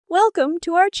Welcome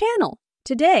to our channel.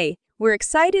 Today, we're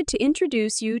excited to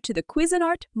introduce you to the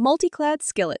Cuisinart MultiClad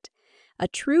Skillet, a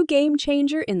true game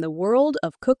changer in the world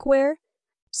of cookware.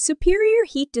 Superior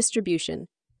heat distribution.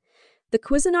 The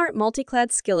Cuisinart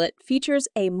MultiClad Skillet features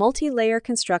a multi-layer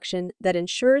construction that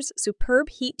ensures superb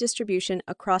heat distribution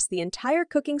across the entire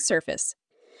cooking surface.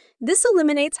 This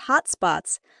eliminates hot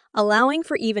spots, allowing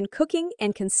for even cooking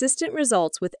and consistent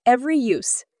results with every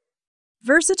use.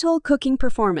 Versatile cooking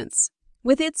performance.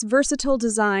 With its versatile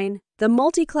design, the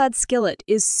MultiClad Skillet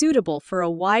is suitable for a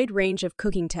wide range of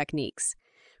cooking techniques.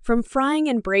 From frying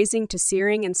and braising to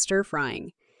searing and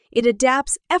stir-frying, it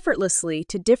adapts effortlessly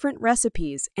to different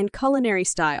recipes and culinary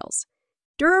styles.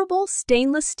 Durable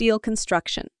stainless steel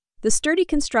construction. The sturdy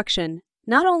construction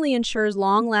not only ensures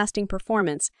long-lasting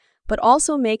performance, but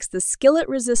also makes the skillet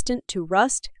resistant to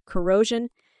rust, corrosion,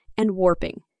 and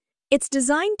warping. It's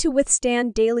designed to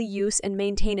withstand daily use and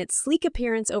maintain its sleek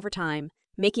appearance over time,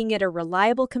 making it a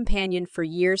reliable companion for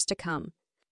years to come.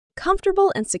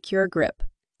 Comfortable and secure grip.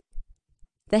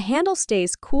 The handle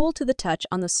stays cool to the touch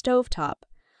on the stovetop,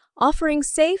 offering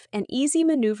safe and easy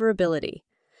maneuverability.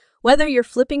 Whether you're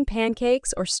flipping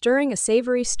pancakes or stirring a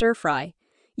savory stir-fry,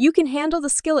 you can handle the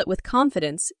skillet with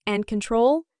confidence and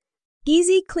control.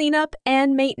 Easy cleanup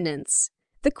and maintenance.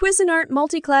 The Cuisinart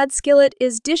MultiClad Skillet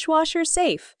is dishwasher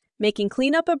safe, making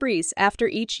cleanup a breeze after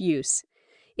each use.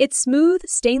 Its smooth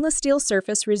stainless steel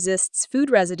surface resists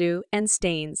food residue and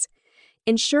stains,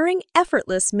 ensuring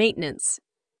effortless maintenance.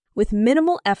 With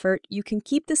minimal effort, you can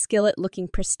keep the skillet looking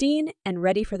pristine and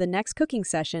ready for the next cooking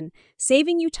session,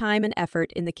 saving you time and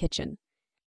effort in the kitchen.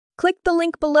 Click the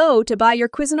link below to buy your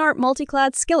Cuisinart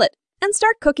MultiClad Skillet and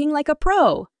start cooking like a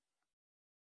pro.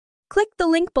 Click the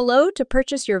link below to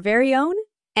purchase your very own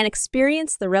and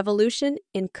experience the revolution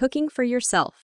in cooking for yourself.